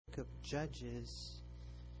of Judges,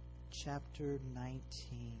 chapter 19.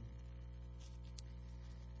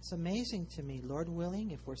 It's amazing to me. Lord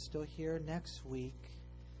willing, if we're still here next week,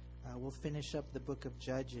 we'll finish up the book of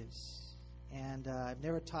Judges. And I've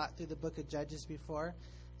never taught through the book of Judges before,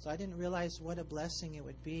 so I didn't realize what a blessing it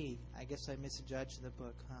would be. I guess I misjudged the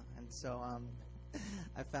book, huh? And so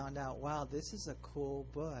I found out, wow, this is a cool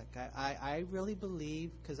book. I really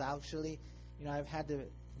believe, because actually, I've had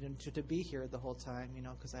to be here the whole time,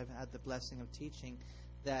 because I've had the blessing of teaching,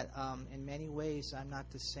 that in many ways I'm not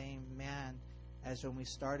the same man as when we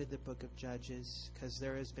started the book of Judges, because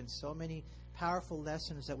there has been so many powerful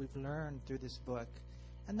lessons that we've learned through this book.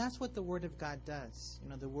 And that's what the Word of God does.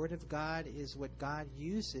 The Word of God is what God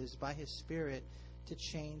uses by His Spirit to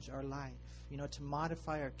change our life, to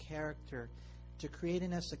modify our character, to create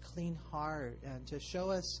in us a clean heart, and to show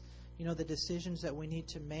us, the decisions that we need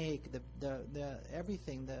to make, the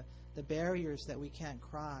everything, the barriers that we can't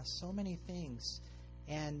cross, so many things.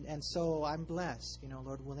 And so I'm blessed.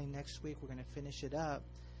 Lord willing, next week we're going to finish it up.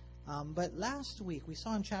 But last week we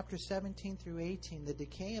saw in chapter 17 through 18 the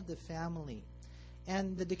decay of the family.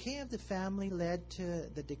 And the decay of the family led to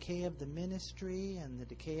the decay of the ministry, and the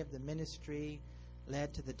decay of the ministry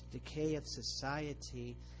led to the decay of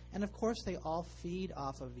society. And of course they all feed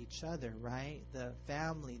off of each other, right? The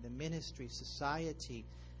family, the ministry, society.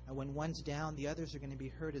 And when one's down, the others are going to be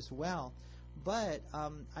hurt as well. But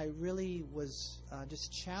I really was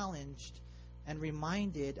just challenged and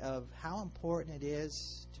reminded of how important it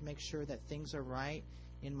is to make sure that things are right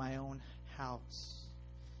in my own house,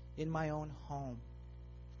 in my own home.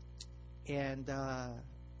 And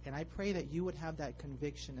I pray that you would have that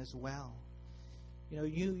conviction as well.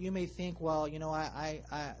 You may think, well, I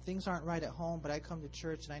things aren't right at home, but I come to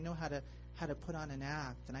church and I know how to put on an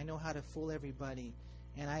act, and I know how to fool everybody,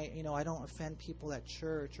 and I don't offend people at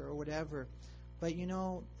church or whatever. But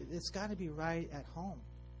it's got to be right at home.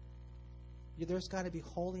 There's got to be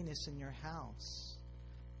holiness in your house.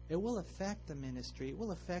 It will affect the ministry. It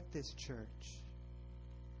will affect this church,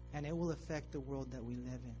 and it will affect the world that we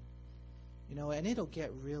live in. And it'll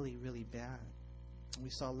get really, really bad. We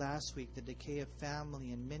saw last week the decay of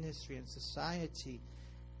family and ministry and society.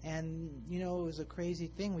 And, it was a crazy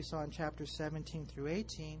thing we saw in chapter 17 through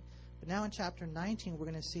 18. But now in chapter 19, we're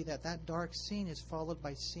going to see that dark scene is followed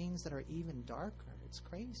by scenes that are even darker. It's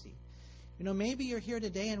crazy. Maybe you're here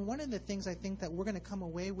today, and one of the things I think that we're going to come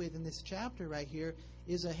away with in this chapter right here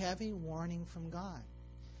is a heavy warning from God.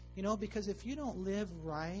 Because if you don't live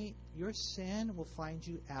right, your sin will find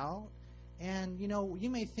you out. And, you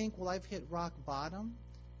may think, well, I've hit rock bottom,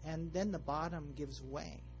 and then the bottom gives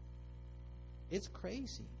way. It's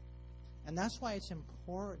crazy. And that's why it's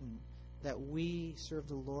important that we serve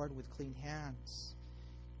the Lord with clean hands.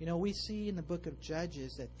 We see in the book of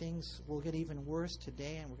Judges that things will get even worse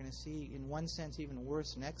today, and we're going to see, in one sense, even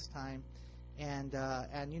worse next time. And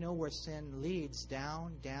where sin leads,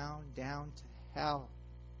 down, down, down to hell.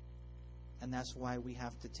 And that's why we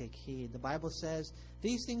have to take heed. The Bible says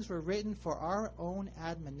these things were written for our own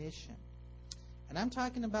admonition. And I'm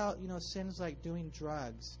talking about, sins like doing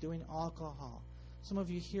drugs, doing alcohol. Some of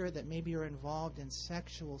you here that maybe are involved in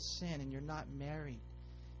sexual sin and you're not married.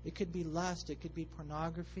 It could be lust. It could be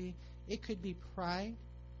pornography. It could be pride.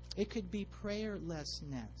 It could be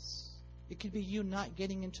prayerlessness. It could be you not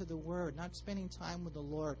getting into the Word, not spending time with the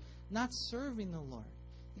Lord, not serving the Lord.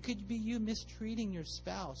 It could be you mistreating your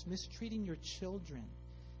spouse, mistreating your children.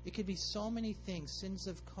 It could be so many things, sins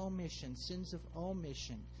of commission, sins of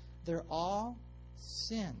omission. They're all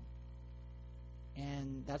sin.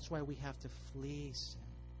 And that's why we have to flee sin.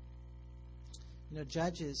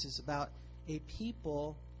 Judges is about a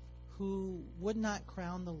people who would not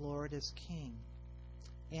crown the Lord as king.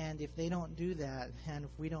 And if they don't do that, and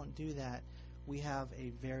if we don't do that, we have a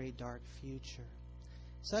very dark future.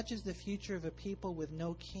 Such is the future of a people with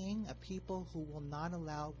no king, a people who will not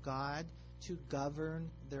allow God to govern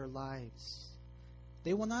their lives.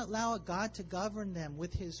 They will not allow God to govern them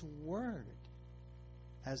with His Word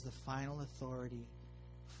as the final authority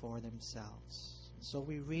for themselves. So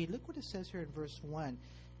we read, look what it says here in verse 1.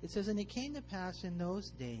 It says, "And it came to pass in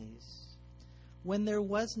those days, when there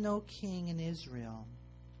was no king in Israel,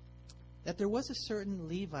 that there was a certain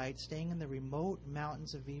Levite staying in the remote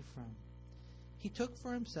mountains of Ephraim. He took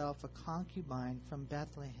for himself a concubine from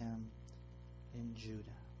Bethlehem in Judah."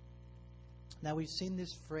 Now we've seen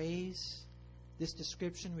this phrase, this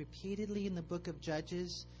description repeatedly in the book of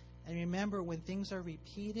Judges. And remember, when things are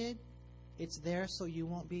repeated, it's there so you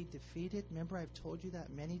won't be defeated. Remember, I've told you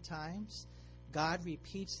that many times. God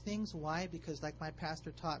repeats things. Why? Because like my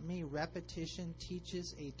pastor taught me, repetition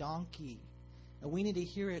teaches a donkey. And we need to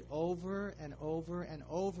hear it over and over and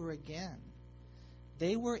over again.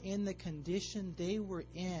 They were in the condition they were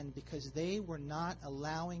in because they were not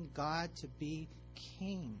allowing God to be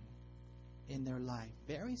king in their life.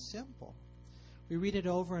 Very simple. We read it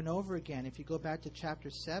over and over again. If you go back to chapter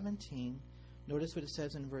 17, notice what it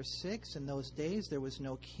says in verse 6. In those days there was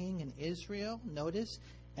no king in Israel. Notice,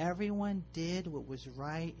 everyone did what was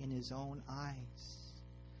right in his own eyes.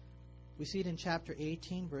 We see it in chapter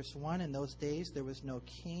 18, verse 1. In those days there was no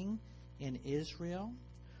king in Israel.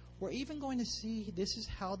 We're even going to see this is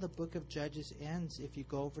how the book of Judges ends. If you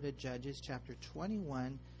go over to Judges chapter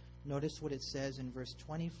 21, notice what it says in verse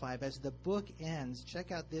 25. As the book ends,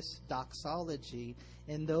 check out this doxology.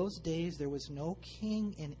 In those days there was no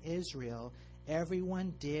king in Israel.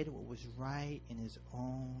 Everyone did what was right in his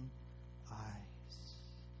own eyes.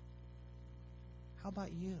 How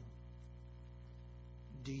about you?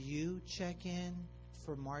 Do you check in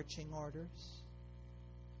for marching orders?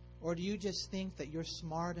 Or do you just think that you're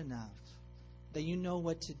smart enough, that you know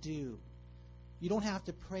what to do? You don't have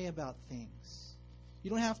to pray about things.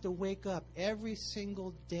 You don't have to wake up every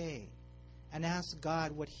single day and ask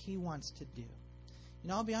God what He wants to do. You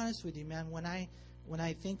know, I'll be honest with you, man, when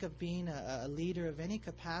I think of being a leader of any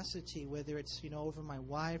capacity, whether it's, over my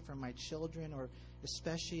wife or my children or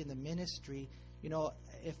especially in the ministry,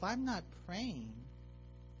 if I'm not praying,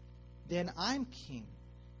 then I'm king.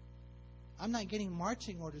 I'm not getting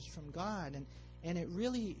marching orders from God. And it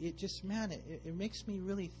makes me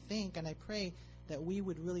really think, and I pray that we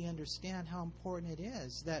would really understand how important it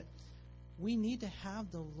is that we need to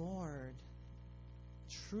have the Lord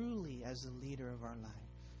truly as the leader of our life.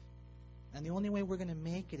 And the only way we're going to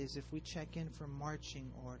make it is if we check in for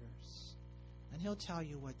marching orders. And He'll tell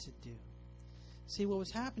you what to do. See, what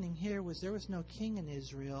was happening here was there was no king in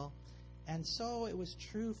Israel. And so it was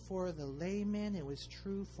true for the laymen. It was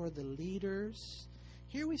true for the leaders.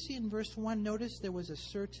 Here we see in verse 1, notice there was a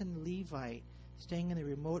certain Levite staying in the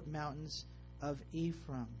remote mountains of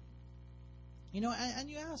Ephraim. And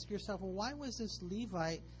you ask yourself, well, why was this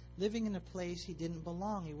Levite living in a place he didn't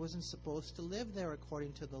belong? He wasn't supposed to live there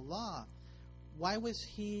according to the law. Why was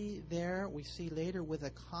he there, we see later, with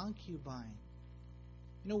a concubine?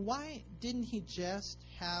 Why didn't he just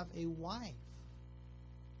have a wife?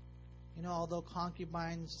 Although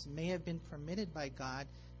concubines may have been permitted by God,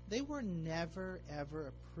 they were never, ever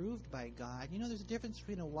approved by God. There's a difference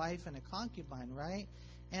between a wife and a concubine, right?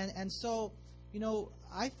 And so,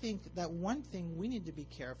 I think that one thing we need to be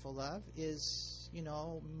careful of is,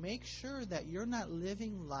 make sure that you're not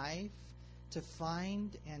living life to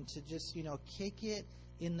find and to just, kick it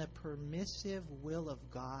in the permissive will of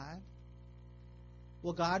God.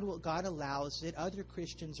 Well, God allows it. Other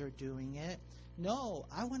Christians are doing it. No,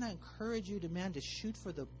 I want to encourage you to shoot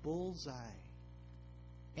for the bullseye.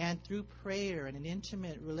 And through prayer and an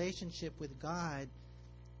intimate relationship with God,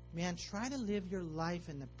 try to live your life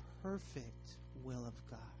in the perfect will of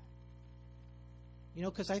God.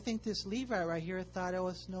 Because I think this Levite right here thought it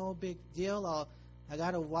was no big deal. I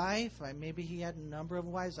got a wife. Maybe he had a number of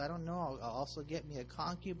wives. I don't know. I'll also get me a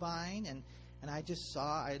concubine. And I just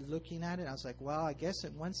saw, looking at it, I was like, well, I guess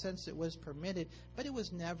in one sense it was permitted, but it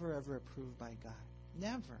was never, ever approved by God.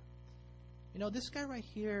 Never. This guy right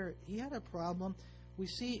here, he had a problem. We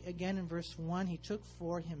see again in verse 1, he took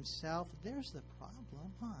for himself. There's the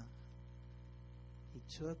problem, huh? He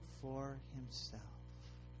took for himself.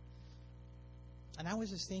 And I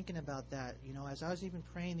was just thinking about that, as I was even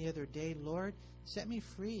praying the other day, Lord, set me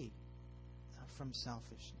free from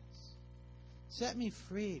selfishness. Set me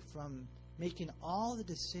free from making all the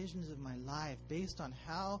decisions of my life based on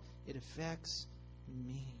how it affects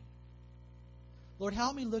me. Lord,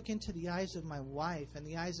 help me look into the eyes of my wife and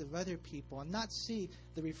the eyes of other people and not see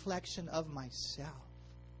the reflection of myself.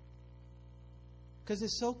 Because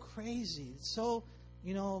it's so crazy. It's so,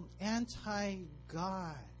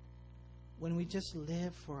 anti-God when we just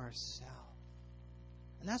live for ourselves.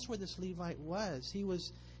 And that's where this Levite was. He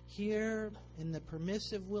was here in the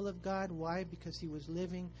permissive will of God. Why? Because he was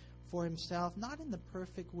living for himself, not in the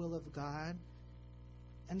perfect will of God.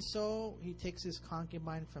 And so he takes his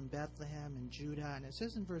concubine from Bethlehem and Judah, and it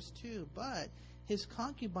says in verse 2, but his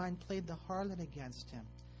concubine played the harlot against him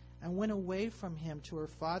and went away from him to her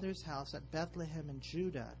father's house at Bethlehem in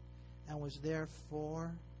Judah and was there 4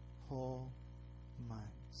 whole months.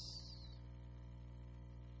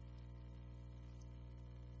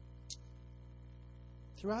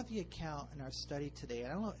 Throughout the account in our study today, I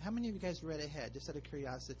don't know, how many of you guys read ahead, just out of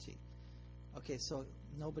curiosity? Okay, so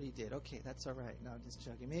nobody did. Okay, that's all right. No, I'm just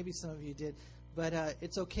joking. Maybe some of you did. But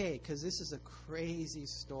it's okay, because this is a crazy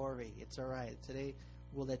story. It's all right. Today,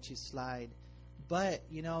 we'll let you slide. But,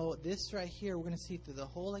 this right here, we're going to see through the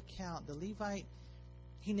whole account, the Levite,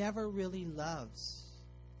 he never really loves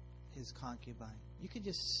his concubine. You could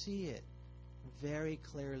just see it very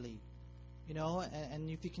clearly. And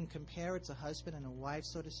if you can compare it's a husband and a wife,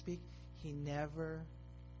 so to speak, he never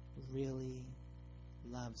really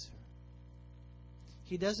loves her.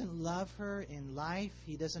 He doesn't love her in life.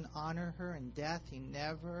 He doesn't honor her in death. He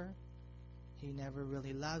never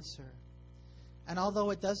really loves her. And although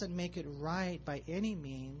it doesn't make it right by any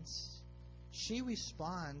means, she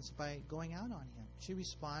responds by going out on him. She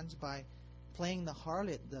responds by playing the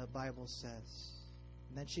harlot, the Bible says.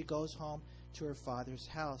 And then she goes home to her father's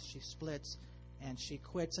house. She splits and she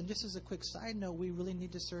quits. And just as a quick side note, we really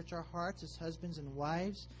need to search our hearts as husbands and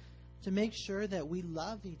wives to make sure that we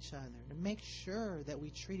love each other, to make sure that we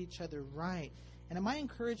treat each other right. And my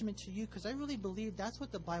encouragement to you, because I really believe that's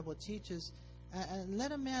what the Bible teaches, and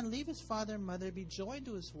let a man leave his father and mother, be joined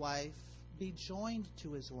to his wife,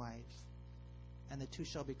 and the two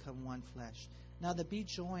shall become one flesh. Now, the be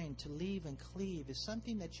joined, to leave and cleave, is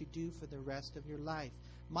something that you do for the rest of your life.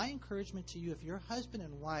 My encouragement to you, if you're husband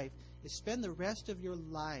and wife, is spend the rest of your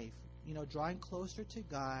life, drawing closer to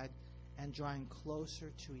God and drawing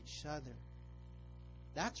closer to each other.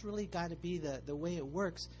 That's really got to be the way it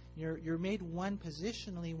works. You're made one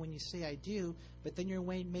positionally when you say I do, but then you're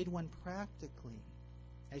made one practically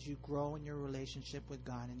as you grow in your relationship with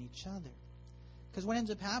God and each other. Because what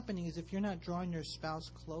ends up happening is if you're not drawing your spouse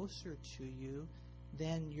closer to you,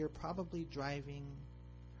 then you're probably driving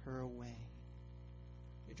her away.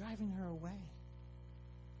 You're driving her away.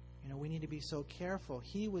 We need to be so careful.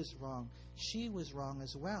 He was wrong. She was wrong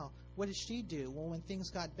as well. What did she do? Well, when things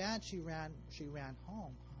got bad, she ran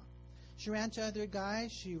home. She ran to other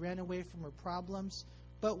guys. She ran away from her problems.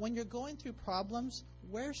 But when you're going through problems,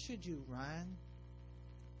 where should you run?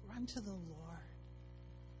 Run to the Lord.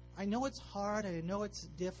 I know it's hard. I know it's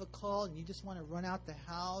difficult, and you just want to run out the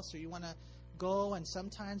house, or you want to go, and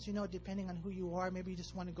sometimes, depending on who you are, maybe you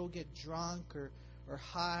just want to go get drunk or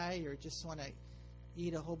high, or just want to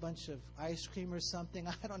eat a whole bunch of ice cream or something.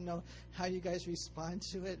 I don't know how you guys respond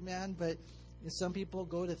to it, man, but some people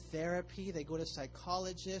go to therapy, they go to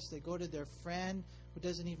psychologists, they go to their friend who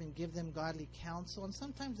doesn't even give them godly counsel, and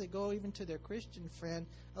sometimes they go even to their Christian friend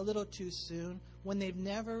a little too soon when they've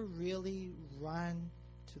never really run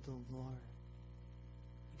to the Lord.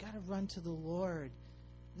 You got to run to the Lord,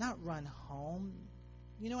 not run home.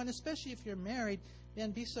 And especially if you're married,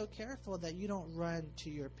 then be so careful that you don't run to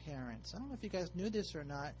your parents. I don't know if you guys knew this or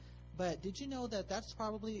not, but did you know that that's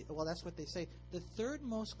probably, that's what they say, the third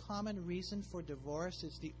most common reason for divorce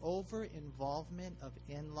is the over-involvement of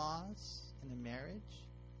in-laws in a marriage?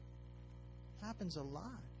 It happens a lot.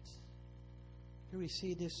 Here we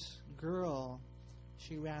see this girl,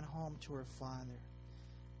 she ran home to her father.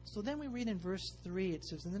 So then we read in verse 3, it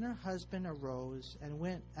says, "And then her husband arose and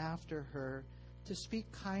went after her to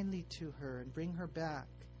speak kindly to her and bring her back,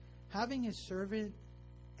 having his servant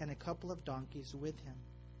and a couple of donkeys with him.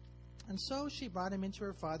 And so she brought him into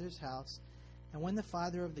her father's house, and when the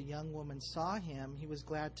father of the young woman saw him, he was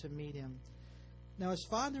glad to meet him. Now his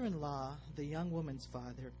father-in-law, the young woman's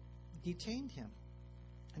father, detained him,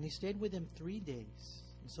 and he stayed with him 3 days.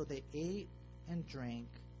 And so they ate and drank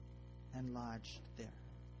and lodged there."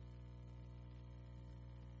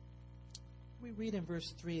 We read in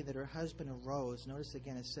verse 3 that her husband arose. Notice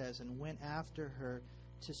again it says, "and went after her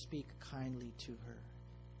to speak kindly to her."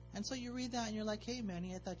 And so you read that and you're like, "Hey,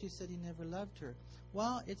 Manny, I thought you said he never loved her."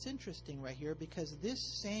 Well, it's interesting right here because this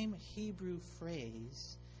same Hebrew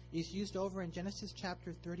phrase is used over in Genesis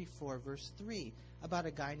chapter 34, verse 3, about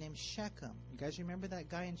a guy named Shechem. You guys remember that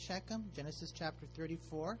guy in Shechem? Genesis chapter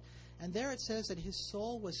 34. And there it says that his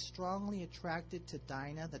soul was strongly attracted to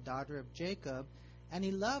Dinah, the daughter of Jacob, and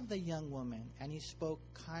he loved the young woman, and he spoke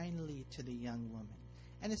kindly to the young woman.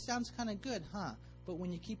 And it sounds kind of good, huh? But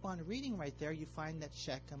when you keep on reading right there, you find that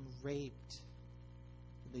Shechem raped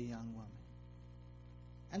the young woman.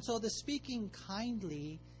 And so the speaking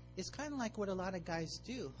kindly is kind of like what a lot of guys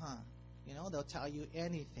do, huh? They'll tell you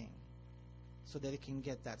anything so that it can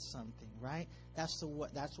get that something, right? That's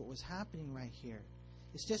what was happening right here.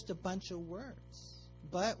 It's just a bunch of words.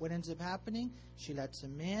 But what ends up happening, she lets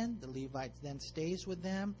him in. The Levite then stays with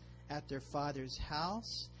them at their father's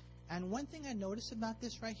house. And one thing I notice about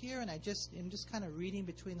this right here, and I'm just kind of reading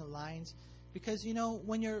between the lines, because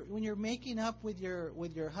when you're making up with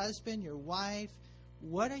your husband, your wife,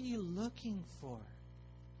 what are you looking for?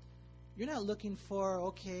 You're not looking for,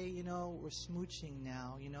 okay, we're smooching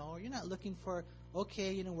now, or you're not looking for,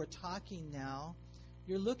 okay, we're talking now.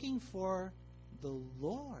 You're looking for the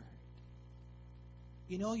Lord.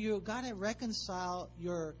 You've got to reconcile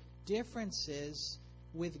your differences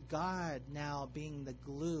with God now being the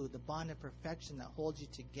glue, the bond of perfection that holds you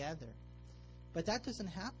together. But that doesn't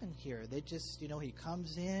happen here. They just, he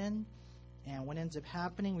comes in, and what ends up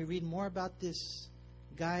happening, we read more about this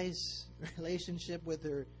guy's relationship with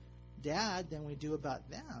her dad than we do about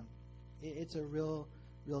them. It's a real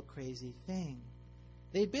crazy thing.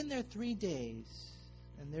 They'd been there 3 days,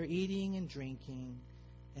 and they're eating and drinking.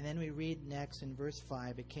 And then we read next in verse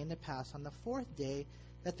 5, it came to pass on the 4th day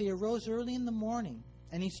that they arose early in the morning,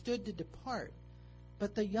 and he stood to depart.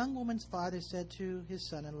 But the young woman's father said to his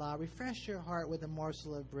son-in-law, refresh your heart with a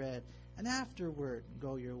morsel of bread, and afterward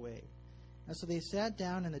go your way. And so they sat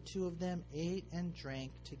down, and the two of them ate and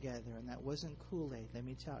drank together. And that wasn't Kool-Aid, let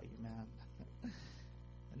me tell you, man.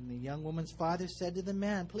 And the young woman's father said to the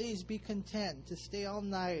man, please be content to stay all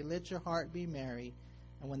night, let your heart be merry.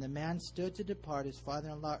 And when the man stood to depart, his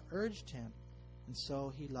father-in-law urged him, and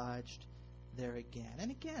so he lodged there again.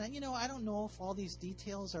 And again, I don't know if all these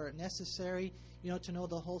details are necessary, to know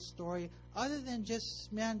the whole story, other than just,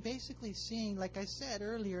 basically seeing, like I said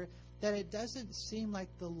earlier, that it doesn't seem like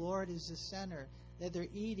the Lord is the center, that they're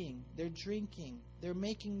eating, they're drinking, they're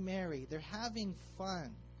making merry, they're having fun.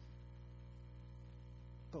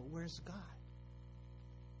 But where's God?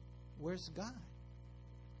 Where's God?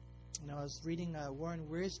 I was reading Warren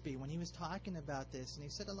Wiersbe when he was talking about this, and he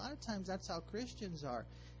said a lot of times that's how Christians are.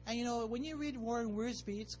 And when you read Warren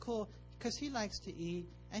Wiersbe, it's cool because he likes to eat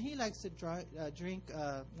and he likes to drink.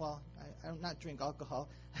 Not drink alcohol,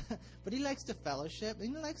 but he likes to fellowship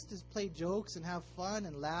and he likes to play jokes and have fun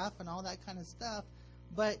and laugh and all that kind of stuff.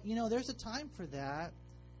 But there's a time for that,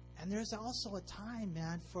 and there's also a time,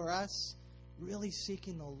 for us really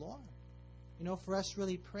seeking the Lord. For us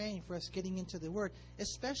really praying, for us getting into the Word,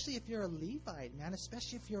 especially if you're a Levite,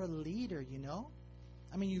 especially if you're a leader,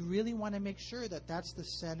 you really want to make sure that that's the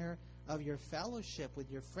center of your fellowship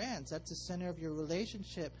with your friends. That's the center of your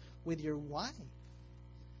relationship with your wife.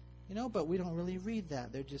 But we don't really read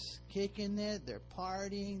that. They're just kicking it, they're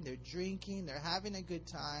partying, they're drinking, they're having a good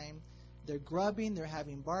time, they're grubbing, they're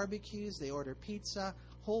having barbecues, they order pizza,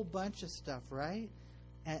 whole bunch of stuff, right?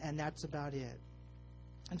 And that's about it.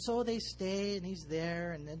 And so they stay, and he's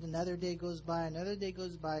there, and then another day goes by, and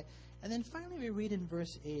then finally we read in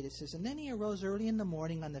verse 8, it says, and then he arose early in the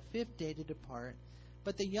morning on the 5th day to depart.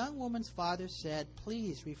 But the young woman's father said,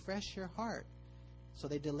 please refresh your heart. So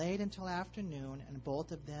they delayed until afternoon, and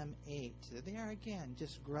both of them ate. There they are again,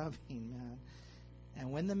 just grubbing,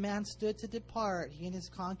 And when the man stood to depart, he and his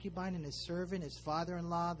concubine and his servant, his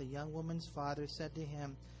father-in-law, the young woman's father, said to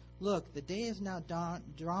him, look, the day is now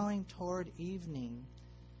drawing toward evening.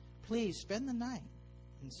 Please spend the night.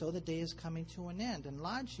 And so the day is coming to an end, and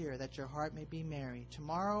lodge here that your heart may be merry.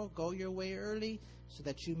 Tomorrow go your way early, so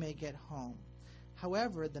that you may get home.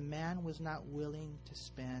 However, the man was not willing to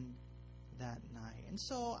spend that night. And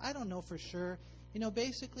so I don't know for sure.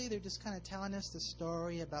 Basically they're just kind of telling us the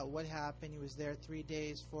story about what happened. He was there 3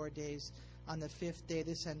 days, 4 days. On the 5th day,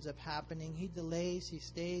 this ends up happening. He delays, he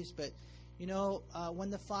stays, but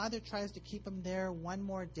when the father tries to keep him there one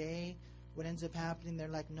more day, what ends up happening, they're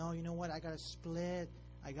like, no, you know what, I got to split.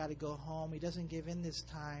 I got to go home. He doesn't give in this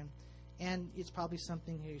time. And it's probably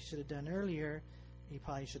something he should have done earlier. He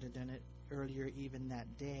probably should have done it earlier even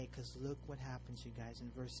that day, because look what happens, you guys, in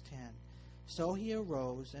verse 10. So he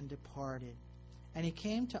arose and departed, and he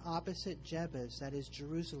came to opposite Jebus, that is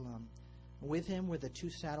Jerusalem. With him were the 2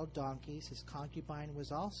 saddled donkeys. His concubine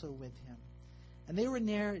was also with him. And they were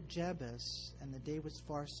near Jebus, and the day was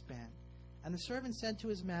far spent. And the servant said to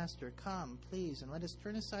his master, come, please, and let us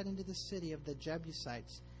turn aside into the city of the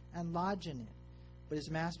Jebusites, and lodge in it. But his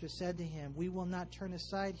master said to him, we will not turn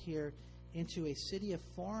aside here into a city of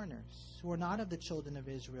foreigners, who are not of the children of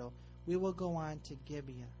Israel. We will go on to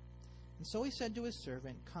Gibeah. And so he said to his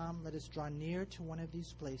servant, come, let us draw near to one of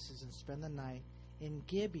these places, and spend the night in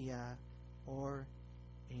Gibeah or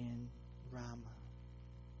in Ramah.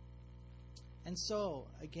 And so,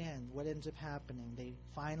 again, what ends up happening? They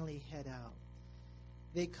finally head out.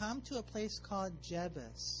 They come to a place called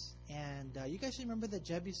Jebus. And you guys remember the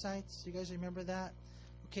Jebusites? You guys remember that?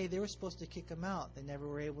 Okay, they were supposed to kick them out. They never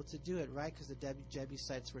were able to do it, right? Because the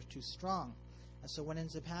Jebusites were too strong. And so what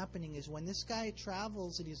ends up happening is when this guy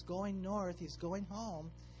travels and he's going north, he's going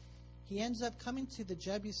home, he ends up coming to the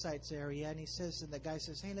Jebusites area, and the guy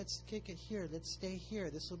says, hey, let's kick it here. Let's stay here.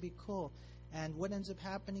 This will be cool. And what ends up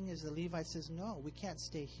happening is the Levite says, no, we can't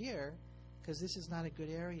stay here because this is not a good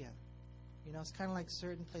area. It's kind of like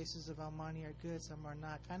certain places of El Monte are good, some are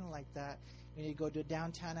not. Kind of like that. You go to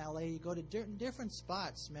downtown LA, you go to different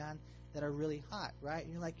spots, that are really hot, right?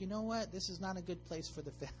 And you're like, you know what? This is not a good place for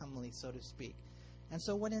the family, so to speak. And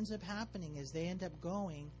so what ends up happening is they end up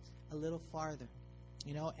going a little farther,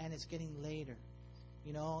 and it's getting later.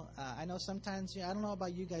 I know sometimes, I don't know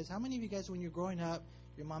about you guys. How many of you guys, when you're growing up,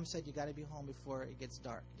 your mom said you got to be home before it gets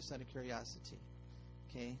dark, just out of curiosity?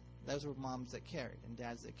 Okay? Those were moms that cared and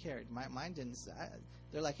dads that cared. Mine didn't.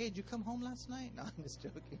 They're like, hey, did you come home last night? No, I'm just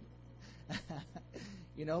joking.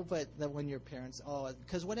 But when your parents,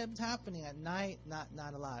 because what ends happening at night, not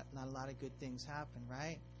a lot of good things happen,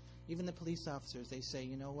 right? Even the police officers, they say,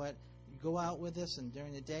 you know what, you go out with us, and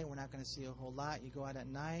during the day we're not going to see a whole lot. You go out at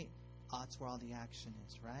night, that's where all the action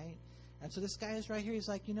is, right? And so this guy is right here. He's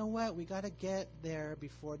like, you know what, we got to get there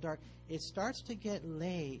before dark. It starts to get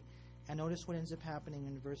late, and notice what ends up happening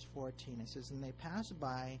in verse 14. It says, and they passed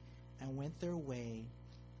by and went their way,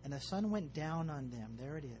 and the sun went down on them,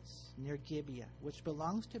 there it is, near Gibeah, which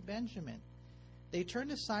belongs to Benjamin. They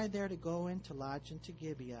turned aside there to go in to lodge into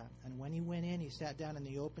Gibeah, and when he went in, he sat down in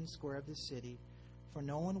the open square of the city, for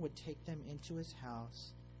no one would take them into his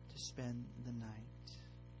house to spend the night.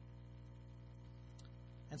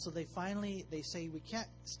 And so they say, we can't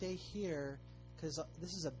stay here because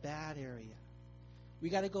this is a bad area. We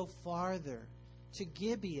got to go farther to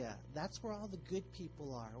Gibeah. That's where all the good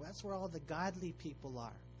people are. That's where all the godly people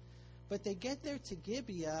are. But they get there to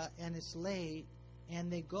Gibeah, and it's late, and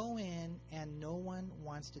they go in, and no one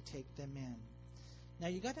wants to take them in. Now,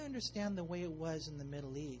 you got to understand the way it was in the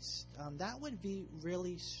Middle East. That would be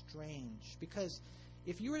really strange, because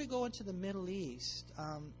if you were to go into the Middle East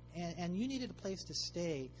and you needed a place to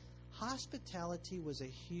stay, hospitality was a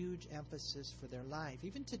huge emphasis for their life.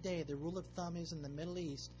 Even today, the rule of thumb is in the Middle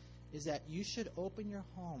East is that you should open your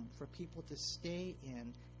home for people to stay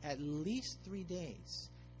in at least 3 days.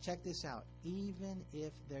 Check this out, even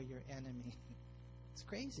if they're your enemy. It's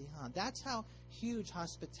crazy, huh? That's how huge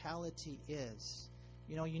hospitality is.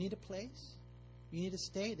 You need a place. You need to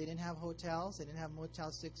stay. They didn't have hotels. They didn't have Motel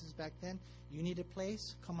 6s back then. You need a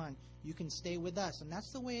place. Come on. You can stay with us. And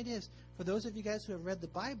that's the way it is. For those of you guys who have read the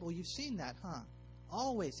Bible, you've seen that, huh?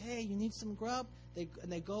 Always. Hey, you need some grub?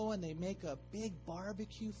 They go and they make a big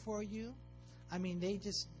barbecue for you. I mean, they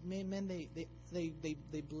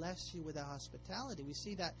bless you with their hospitality. We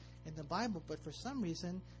see that in the Bible. But for some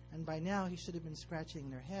reason, and by now he should have been scratching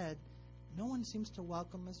their head, no one seems to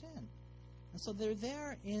welcome us in. And so they're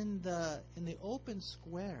there in the open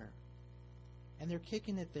square, and they're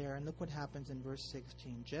kicking it there. And look what happens in verse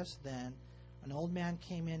 16. Just then, an old man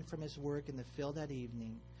came in from his work in the field that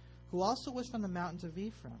evening, who also was from the mountains of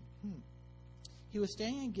Ephraim. He was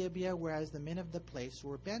staying in Gibeah, whereas the men of the place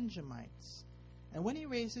were Benjamites. And when he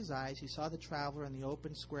raised his eyes, he saw the traveler in the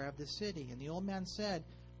open square of the city. And the old man said,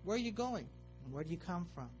 where are you going? And where do you come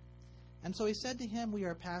from? And so he said to him, we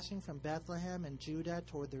are passing from Bethlehem and Judah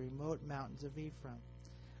toward the remote mountains of Ephraim.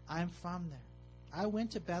 I am from there. I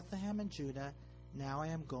went to Bethlehem and Judah. Now I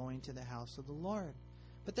am going to the house of the Lord.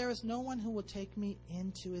 But there is no one who will take me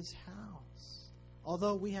into his house.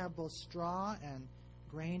 Although we have both straw and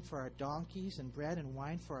grain for our donkeys and bread and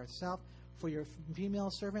wine for ourselves, for your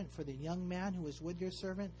female servant, for the young man who is with your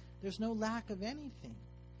servant, there's no lack of anything.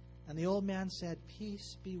 And the old man said,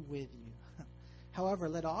 peace be with you. However,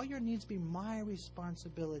 let all your needs be my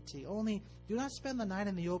responsibility. Only do not spend the night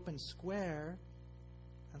in the open square.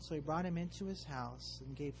 And so he brought him into his house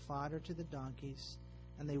and gave fodder to the donkeys.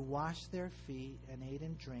 And they washed their feet and ate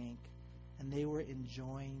and drank. And they were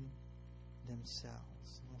enjoying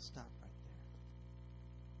themselves. And we'll stop right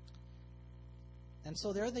there. And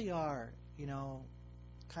so there they are,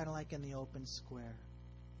 kind of like in the open square.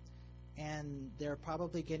 And they're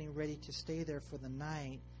probably getting ready to stay there for the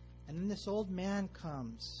night. And then this old man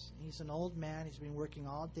comes. He's an old man. He's been working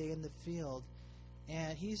all day in the field.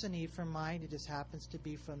 And he's an Ephraimite. He just happens to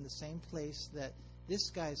be from the same place that this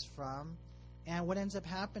guy's from. And what ends up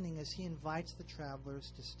happening is he invites the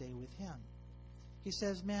travelers to stay with him. He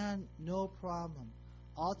says, man, no problem.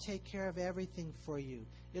 I'll take care of everything for you.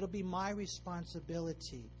 It'll be my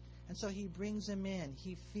responsibility. And so he brings him in.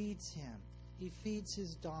 He feeds him. He feeds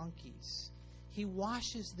his donkeys. He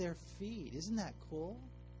washes their feet. Isn't that cool?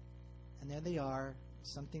 And there they are,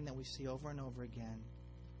 something that we see over and over again.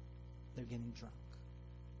 They're getting drunk.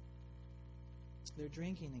 They're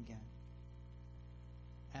drinking again.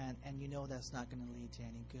 And you know that's not going to lead to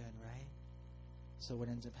any good, right? So what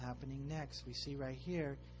ends up happening next, we see right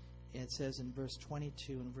here, it says in verse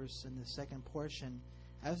 22, in the second portion,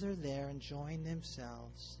 as they're there enjoying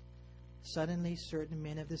themselves, suddenly certain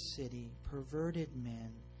men of the city, perverted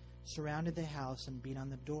men, surrounded the house and beat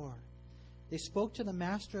on the door. They spoke to the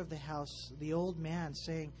master of the house, the old man,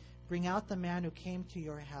 saying, bring out the man who came to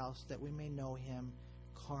your house, that we may know him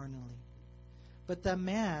carnally. But the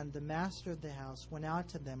man, the master of the house, went out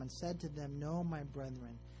to them and said to them, No, my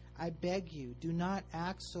brethren, I beg you, do not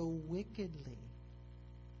act so wickedly.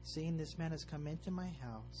 Seeing this man has come into my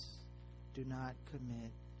house, do not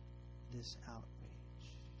commit this outrage.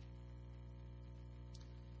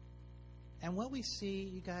 And what we see,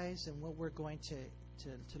 you guys, and what we're going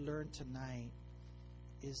to learn tonight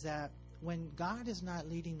is that when God is not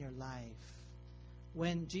leading your life,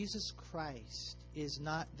 when Jesus Christ is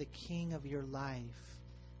not the king of your life,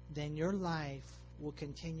 then your life will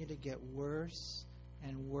continue to get worse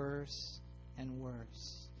and worse and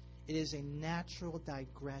worse. It is a natural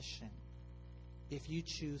digression if you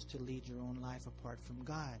choose to lead your own life apart from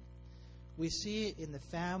God. We see it in the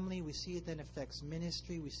family. We see it then affects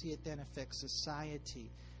ministry. We see it then affects society.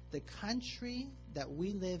 The country that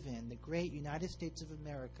we live in, the great United States of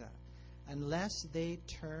America, unless they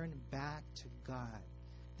turn back to God,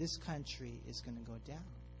 this country is going to go down.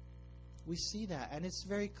 We see that, and it's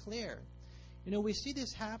very clear. You know, we see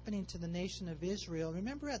this happening to the nation of Israel.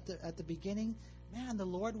 Remember at the beginning, man, the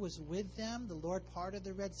Lord was with them. The Lord parted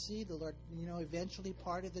the Red Sea. The Lord, eventually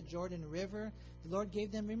parted the Jordan River. The Lord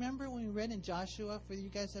gave them, remember when we read in Joshua, for you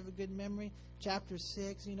guys have a good memory, chapter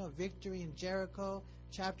 6, victory in Jericho.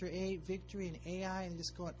 Chapter 8, victory in Ai, and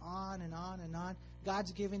just going on and on and on.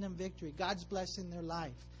 God's giving them victory. God's blessing their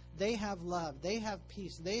life. They have love. They have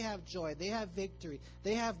peace. They have joy. They have victory.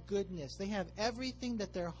 They have goodness. They have everything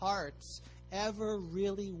that their hearts ever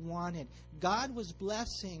really wanted. God was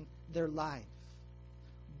blessing their life.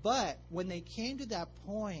 But when they came to that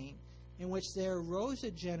point in which there arose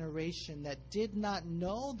a generation that did not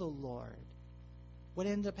know the Lord, what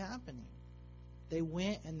ended up happening? They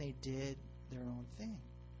went and they did their own thing.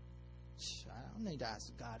 I don't need to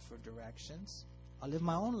ask God for directions. I'll live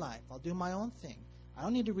my own life. I'll do my own thing. I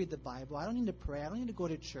don't need to read the Bible. I don't need to pray. I don't need to go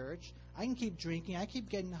to church. I can keep drinking. I keep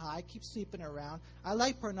getting high. I keep sleeping around. I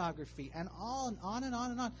like pornography. And on and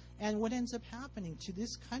on and on. And what ends up happening to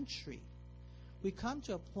this country? We come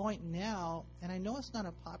to a point now, and I know it's not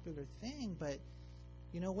a popular thing, but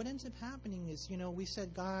what ends up happening is, we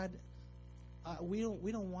said, God, we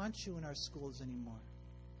don't want you in our schools anymore.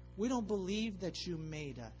 We don't believe that you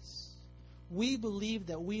made us. We believe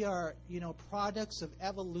that we are, products of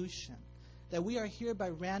evolution, that we are here by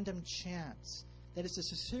random chance, that it's a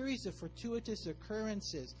series of fortuitous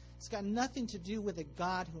occurrences. It's got nothing to do with the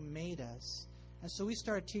God who made us. And so we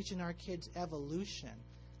started teaching our kids evolution,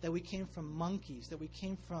 that we came from monkeys, that we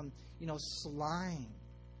came from, slime,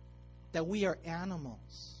 that we are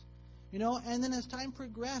animals. And then as time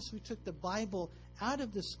progressed, we took the Bible out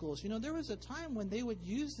of the schools. There was a time when they would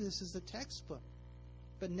use this as a textbook.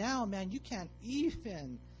 But now, man, you can't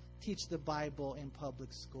even teach the Bible in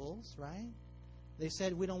public schools, right? They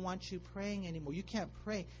said, we don't want you praying anymore. You can't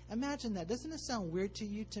pray. Imagine that. Doesn't it sound weird to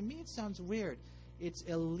you? To me, it sounds weird. It's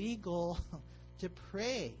illegal to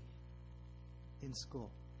pray in school.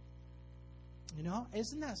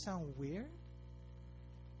 Doesn't that sound weird?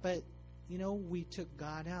 But, we took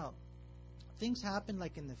God out. Things happened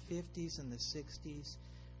like in the 50s and the 60s.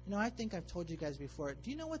 I think I've told you guys before.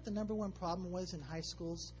 Do you know what the number one problem was in high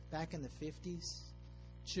schools back in the 50s?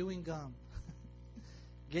 Chewing gum.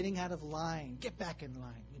 Getting out of line. Get back in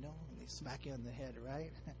line, They smack you on the head,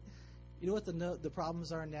 right? You know what the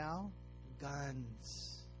problems are now?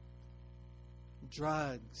 Guns.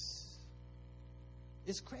 Drugs.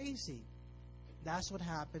 It's crazy. That's what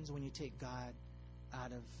happens when you take God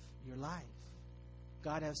out of your life.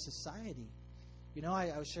 God out of society.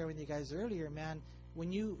 I was sharing with you guys earlier, man,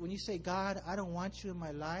 when you say, God, I don't want you in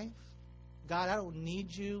my life, God, I don't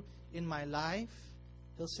need you in my life,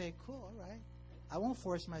 He'll say, cool, all right. I won't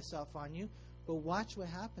force myself on you, but watch what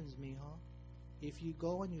happens, mijo. If you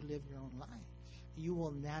go and you live your own life, you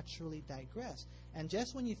will naturally digress. And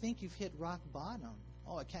just when you think you've hit rock bottom,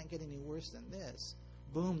 it can't get any worse than this,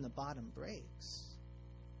 boom, the bottom breaks.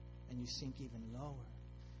 And you sink even lower.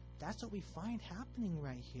 That's what we find happening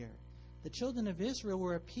right here. The children of Israel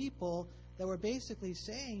were a people that were basically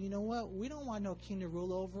saying, you know what, we don't want no king to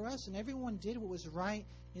rule over us, and everyone did what was right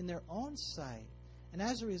in their own sight. And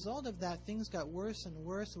as a result of that, things got worse and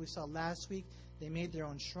worse. We saw last week they made their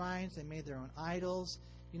own shrines, they made their own idols.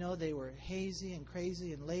 They were hazy and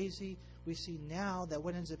crazy and lazy. We see now that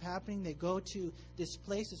what ends up happening, they go to this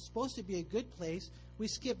place. It's supposed to be a good place. We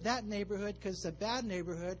skip that neighborhood because it's a bad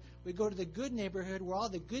neighborhood. We go to the good neighborhood where all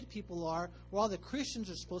the good people are, where all the Christians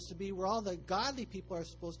are supposed to be, where all the godly people are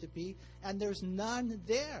supposed to be, and there's none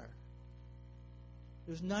there.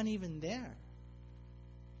 There's none even there.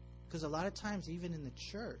 Because a lot of times, even in the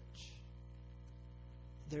church,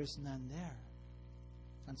 there's none there.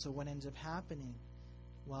 And so what ends up happening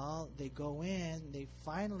Well, they go in, they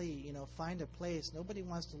finally, find a place. Nobody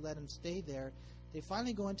wants to let them stay there. They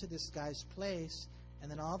finally go into this guy's place, and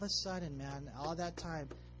then all of a sudden, man, all that time,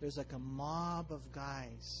 there's like a mob of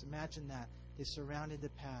guys. Imagine that. They surrounded the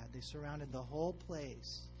pad. They surrounded the whole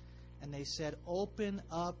place. And they said, open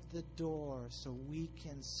up the door so we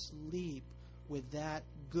can sleep with that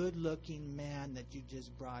good-looking man that you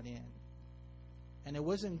just brought in. And it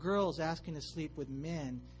wasn't girls asking to sleep with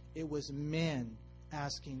men. It was men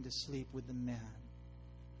asking to sleep with the man.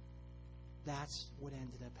 That's what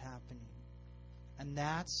ended up happening. And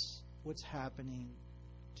that's what's happening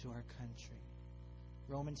to our country.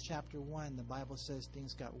 Romans chapter 1, the Bible says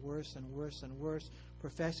things got worse and worse and worse.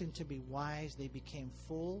 Professing to be wise, they became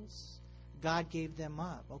fools. God gave them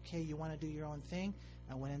up. Okay, you want to do your own thing?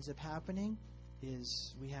 And what ends up happening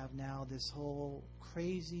is we have now this whole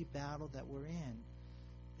crazy battle that we're in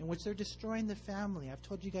which they're destroying the family. I've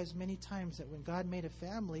told you guys many times that when God made a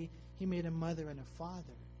family, He made a mother and a father.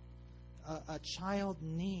 A child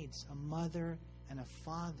needs a mother and a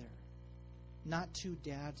father. Not two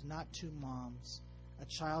dads, not two moms. A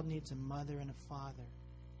child needs a mother and a father.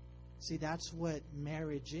 See, that's what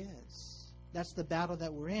marriage is. That's the battle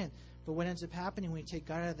that we're in. But what ends up happening when you take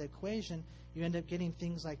God out of the equation, you end up getting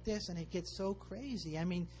things like this, and it gets so crazy. I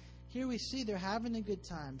mean, here we see they're having a good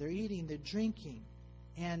time. They're eating, they're drinking.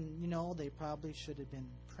 And, they probably should have been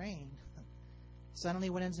praying. Suddenly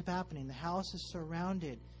what ends up happening? The house is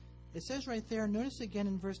surrounded. It says right there, notice again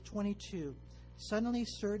in verse 22, suddenly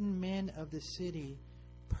certain men of the city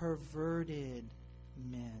perverted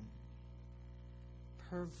men.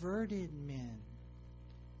 Perverted men.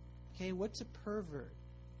 Okay, what's a pervert?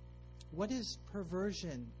 What does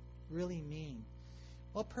perversion really mean?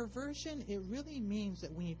 Well, perversion, it really means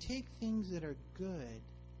that when you take things that are good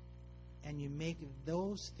and you make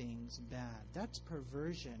those things bad, that's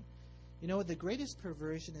perversion. The greatest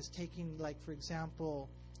perversion is taking, like, for example,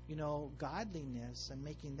 godliness and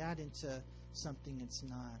making that into something it's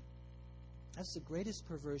not. That's the greatest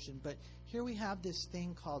perversion. But here we have this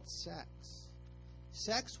thing called sex.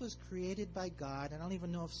 Sex was created by God. I don't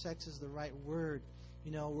even know if sex is the right word.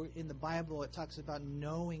 In the Bible, it talks about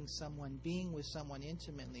knowing someone, being with someone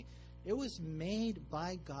intimately. It was made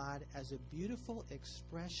by God as a beautiful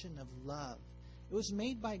expression of love. It was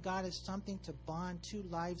made by God as something to bond two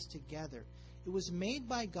lives together. It was made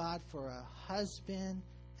by God for a husband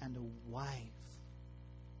and a wife.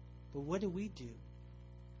 But what do?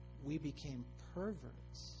 We became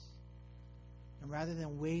perverts. And rather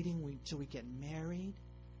than waiting till we get married,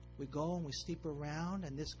 we go and we sleep around,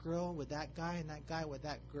 and this girl with that guy and that guy with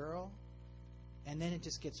that girl. And then it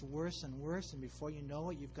just gets worse and worse, and before you know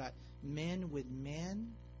it, you've got men with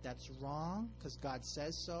men. That's wrong, because God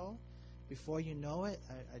says so. Before you know it,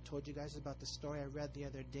 I told you guys about the story I read the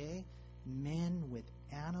other day. Men with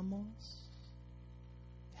animals.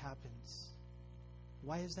 It happens.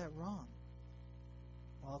 Why is that wrong?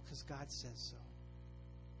 Well, because God says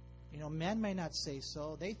so. Men may not say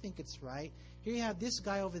so. They think it's right. Here you have this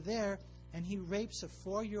guy over there, and he rapes a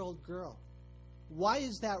 4-year-old girl. Why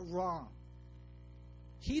is that wrong?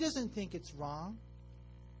 He doesn't think it's wrong.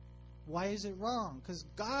 Why is it wrong? Because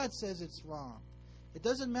God says it's wrong. It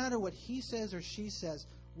doesn't matter what he says or she says.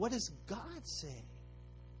 What does God say?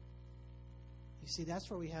 You see, that's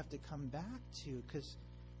where we have to come back to, because,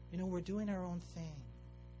 we're doing our own thing.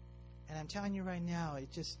 And I'm telling you right now,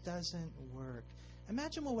 it just doesn't work.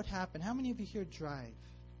 Imagine what would happen. How many of you here drive?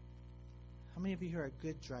 How many of you here are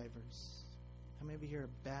good drivers? How many of you here are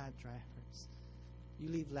bad drivers? You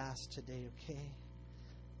leave last today, okay?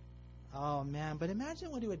 Oh, man. But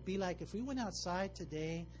imagine what it would be like if we went outside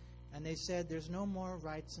today and they said there's no more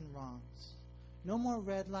rights and wrongs. No more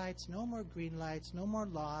red lights, no more green lights, no more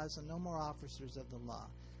laws, and no more officers of the law.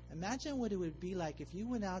 Imagine what it would be like if you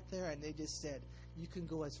went out there and they just said, you can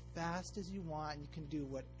go as fast as you want, and you can do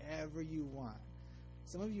whatever you want.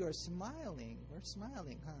 Some of you are smiling. We're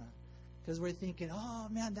smiling, huh? Because we're thinking, oh,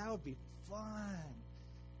 man, that would be fun.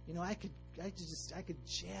 I could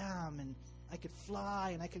jam, and I could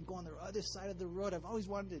fly, and I could go on the other side of the road. I've always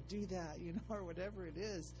wanted to do that, or whatever it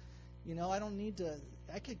is. I don't need to,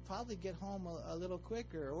 I could probably get home a little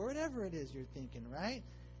quicker, or whatever it is you're thinking, right?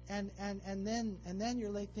 And then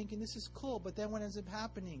you're like thinking, this is cool, but then what ends up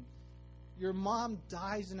happening? Your mom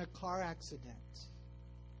dies in a car accident.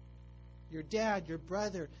 Your dad, your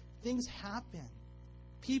brother, things happen.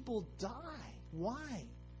 People die. Why?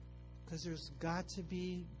 Because there's got to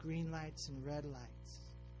be green lights and red lights.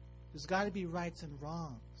 There's got to be rights and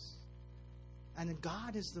wrongs. And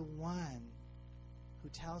God is the one who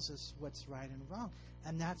tells us what's right and wrong.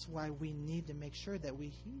 And that's why we need to make sure that we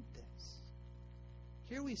heed this.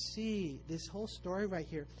 here we see this whole story right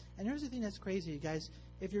here. And here's the thing that's crazy, you guys.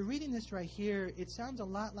 If you're reading this right here, it sounds a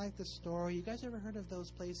lot like the story. You guys ever heard of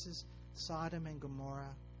those places, Sodom and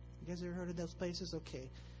Gomorrah? You guys ever heard of those places? Okay.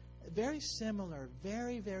 Very similar,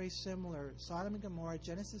 very, very similar. Sodom and Gomorrah,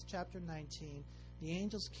 Genesis chapter 19. The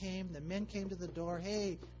angels came, the men came to the door.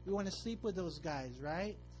 Hey, we want to sleep with those guys,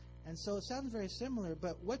 right? And so it sounds very similar,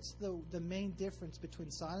 but what's the main difference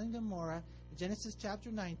between Sodom and Gomorrah, Genesis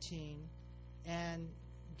chapter 19, and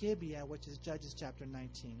Gibeah, which is Judges chapter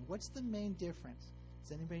 19? What's the main difference?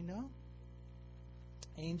 Does anybody know?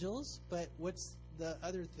 Angels, but what's the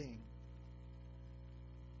other thing?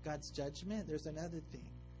 God's judgment. There's another thing.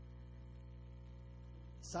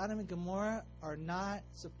 Sodom and Gomorrah are not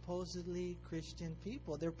supposedly Christian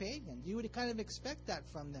people. They're pagan. You would kind of expect that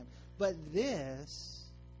from them. But this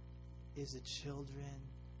is the children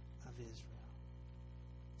of Israel.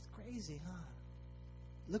 It's crazy, huh?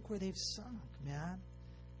 Look where they've sunk, man.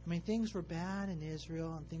 I mean, things were bad in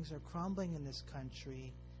Israel, and things are crumbling in this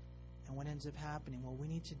country. And what ends up happening? Well, we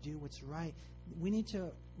need to do what's right. We need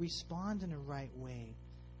to respond in a right way.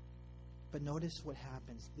 But notice what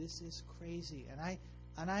happens. This is crazy.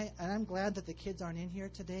 And I'm glad that the kids aren't in here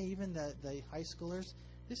today, even the high schoolers.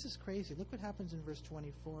 This is crazy. Look what happens in verse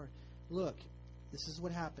 24. Look, this is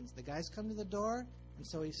what happens. The guys come to the door, and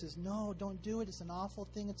so he says, no, don't do it. It's an awful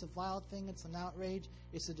thing. It's a vile thing. It's an outrage.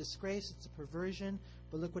 It's a disgrace. It's a perversion.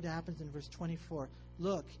 But look what happens in verse 24.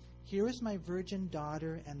 Look, here is my virgin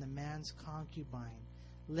daughter and the man's concubine.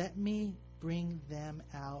 Let me bring them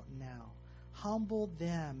out now. Humble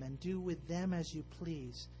them and do with them as you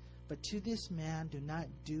please. But to this man do not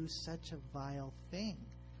do such a vile thing.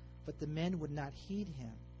 But the men would not heed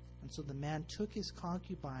him. And so the man took his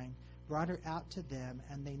concubine, brought her out to them,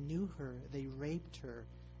 and they knew her. They raped her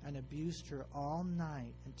and abused her all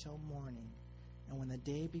night until morning. And when the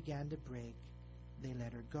day began to break, they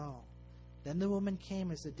let her go. Then the woman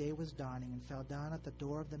came as the day was dawning and fell down at the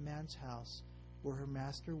door of the man's house where her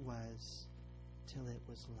master was till it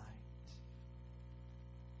was light.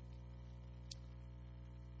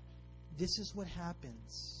 This is what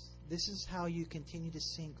happens. This is how you continue to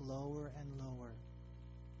sink lower and lower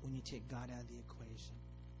when you take God out of the equation.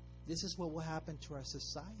 This is what will happen to our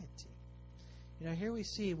society. You know, here we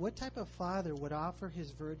see what type of father would offer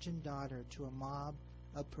his virgin daughter to a mob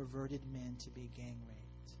of perverted men to be gang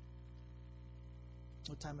raped.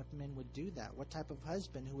 What type of men would do that? What type of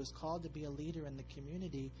husband who was called to be a leader in the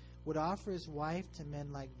community would offer his wife to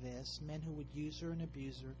men like this, men who would use her and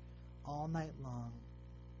abuse her all night long,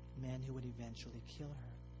 men who would eventually kill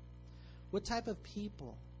her? What type of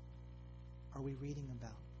people are we reading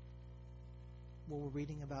about? Well, we're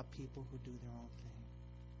reading about people who do their own thing.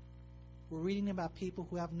 We're reading about people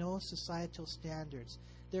who have no societal standards.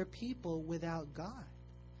 They're people without God.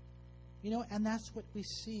 You know, and that's what we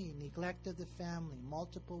see. Neglect of the family,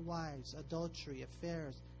 multiple wives, adultery,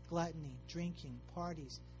 affairs, gluttony, drinking,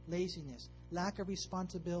 parties, laziness, lack of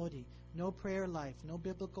responsibility, no prayer life, no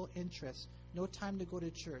biblical interest, no time to go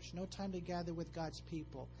to church, no time to gather with God's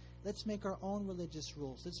people. Let's make our own religious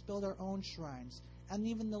rules. Let's build our own shrines. And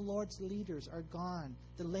even the Lord's leaders are gone.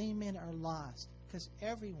 The laymen are lost because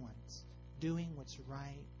everyone's doing what's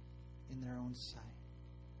right in their own sight.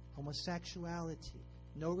 Homosexuality,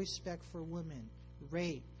 no respect for women,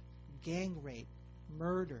 rape, gang rape,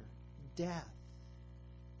 murder, death.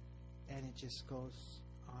 And it just goes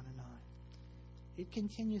on and on. It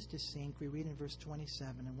continues to sink. We read in verse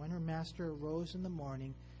 27, and when her master arose in the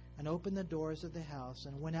morning and opened the doors of the house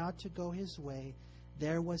and went out to go his way,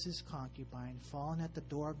 there was his concubine fallen at the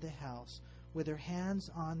door of the house with her hands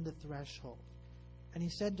on the threshold. And he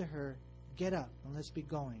said to her, "Get up and let's be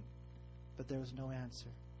going." But there was no answer.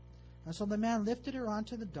 And so the man lifted her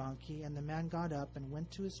onto the donkey, and the man got up and went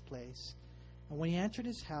to his place. And when he entered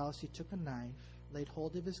his house, he took a knife, laid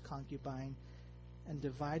hold of his concubine, and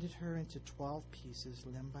divided her into 12 pieces,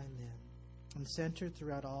 limb by limb, and sent her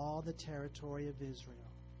throughout all the territory of Israel.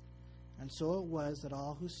 And so it was that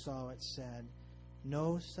all who saw it said,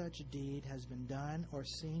 "No such deed has been done or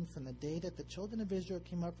seen from the day that the children of Israel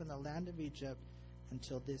came up from the land of Egypt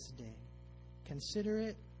until this day. Consider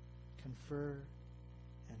it, confer,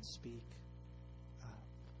 and speak up."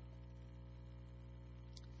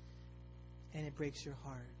 And it breaks your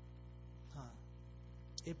heart.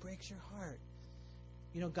 It breaks your heart.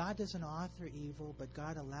 You know, God doesn't author evil, but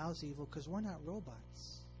God allows evil because we're not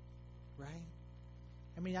robots, right?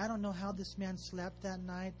 I mean, I don't know how this man slept that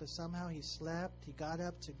night, but somehow he slept. He got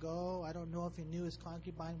up to go. I don't know if he knew his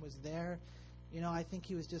concubine was there. You know, I think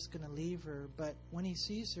he was just going to leave her. But when he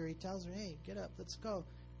sees her, he tells her, "Hey, get up, let's go."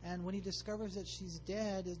 And when he discovers that she's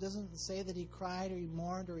dead, it doesn't say that he cried or he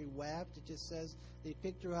mourned or he wept. It just says they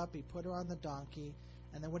picked her up, he put her on the donkey,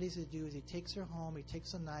 and then what he's going to do is he takes her home, he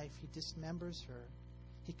takes a knife, he dismembers her,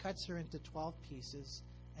 he cuts her into 12 pieces,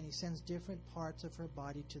 and he sends different parts of her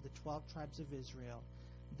body to the 12 tribes of Israel.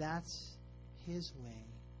 That's his way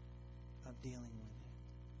of dealing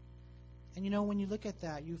with it. And when you look at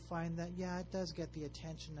that, you find that, it does get the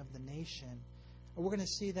attention of the nation. We're going to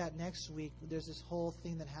see that next week. There's this whole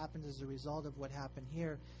thing that happens as a result of what happened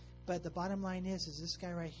here. But the bottom line is this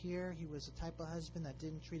guy right here, he was the type of husband that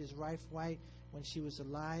didn't treat his wife right when she was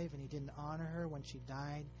alive, and he didn't honor her when she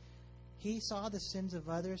died. He saw the sins of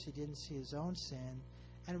others. He didn't see his own sin.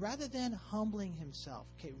 And rather than humbling himself,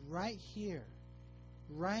 right here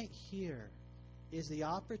is the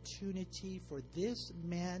opportunity for this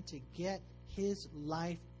man to get his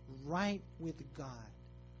life right with God.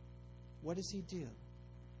 What does he do?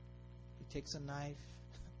 He takes a knife,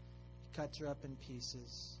 he cuts her up in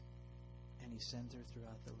pieces, and he sends her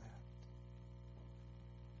throughout the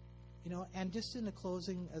land. And just as a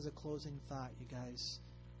closing thought, you guys,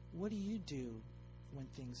 what do you do when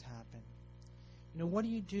things happen? What do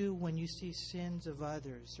you do when you see sins of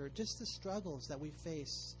others or just the struggles that we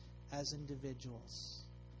face as individuals?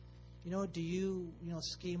 Do you,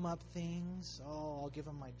 scheme up things? Oh, I'll give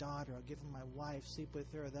him my daughter. I'll give him my wife. Sleep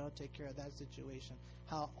with her. That'll take care of that situation.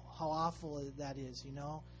 How awful that is,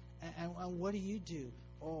 And what do you do?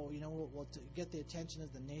 Oh, we'll get the attention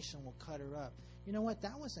of the nation. We'll cut her up. You know what?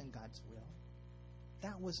 That wasn't God's will.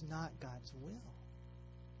 That was not God's will.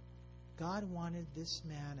 God wanted this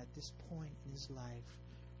man at this point in his life,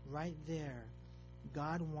 right there,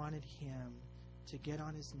 God wanted him to get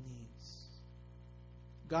on his knees.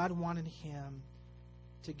 God wanted him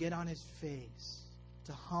to get on his face,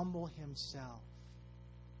 to humble himself,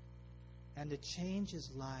 and to change his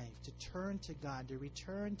life, to turn to God, to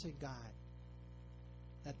return to God.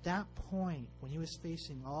 At that point, when he was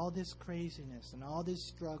facing all this craziness and all these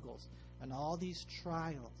struggles and all these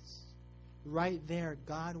trials, right there,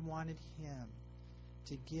 God wanted him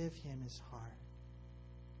to give him his heart.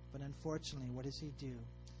 But unfortunately, what does he do?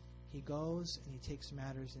 He goes and he takes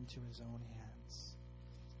matters into his own hands.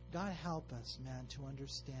 God help us, man, to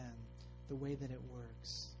understand the way that it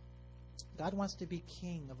works. God wants to be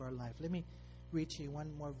king of our life. Let me read to you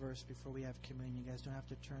one more verse before we have communion. You guys don't have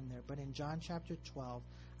to turn there. But in John chapter 12,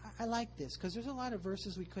 I like this because there's a lot of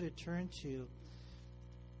verses we could have turned to.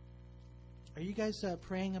 Are you guys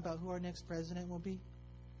praying about who our next president will be?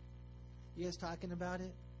 You guys talking about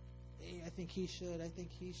it? Hey, I think he should. I think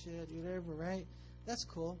he should. Whatever, right? That's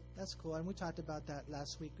cool. That's cool. And we talked about that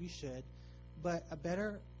last week. We should. But a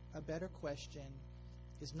better question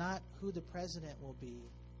is not who the president will be,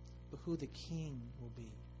 but who the king will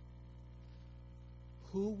be.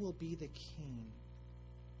 Who will be the king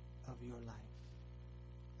of your life?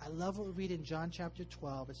 I love what we read in John chapter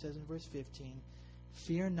 12. It says in verse 15,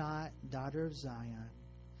 "Fear not, daughter of Zion.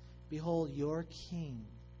 Behold, your king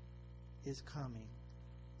is coming,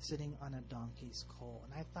 sitting on a donkey's colt."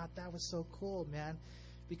 And I thought that was so cool, man,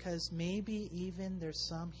 because maybe even there's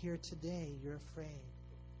some here today, you're afraid.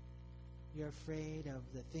 You're afraid of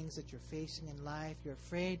the things that you're facing in life. You're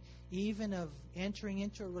afraid even of entering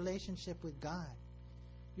into a relationship with God.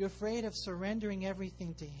 You're afraid of surrendering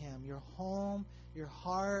everything to Him, your home, your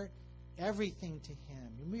heart, everything to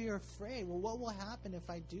Him. You're afraid, well, what will happen if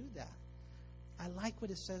I do that? I like what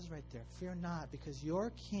it says right there. Fear not, because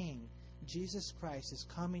your King, Jesus Christ, is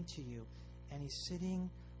coming to you, and He's sitting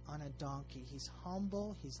on a donkey. He's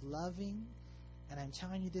humble, He's loving, and I'm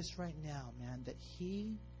telling you this right now, man, that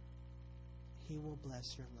He will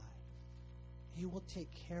bless your life. He will take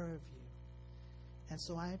care of you. And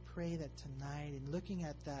so I pray that tonight, in looking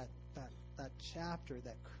at that chapter,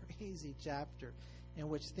 that crazy chapter, in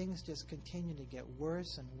which things just continue to get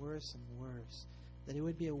worse and worse and worse, that it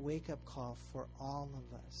would be a wake-up call for all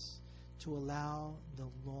of us to allow the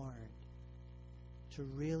Lord to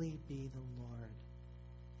really be the Lord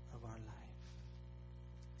of our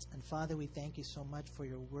life. And Father, we thank you so much for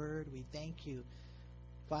your word. We thank you,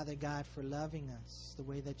 Father God, for loving us the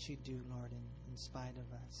way that you do, Lord, in spite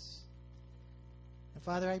of us. And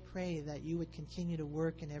Father, I pray that you would continue to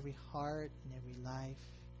work in every heart and every life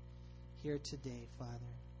here today,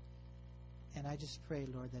 Father. And I just pray,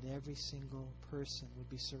 Lord, that every single person would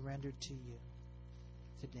be surrendered to you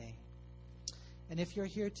today. And if you're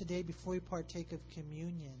here today before you partake of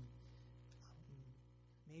communion,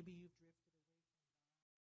 maybe you've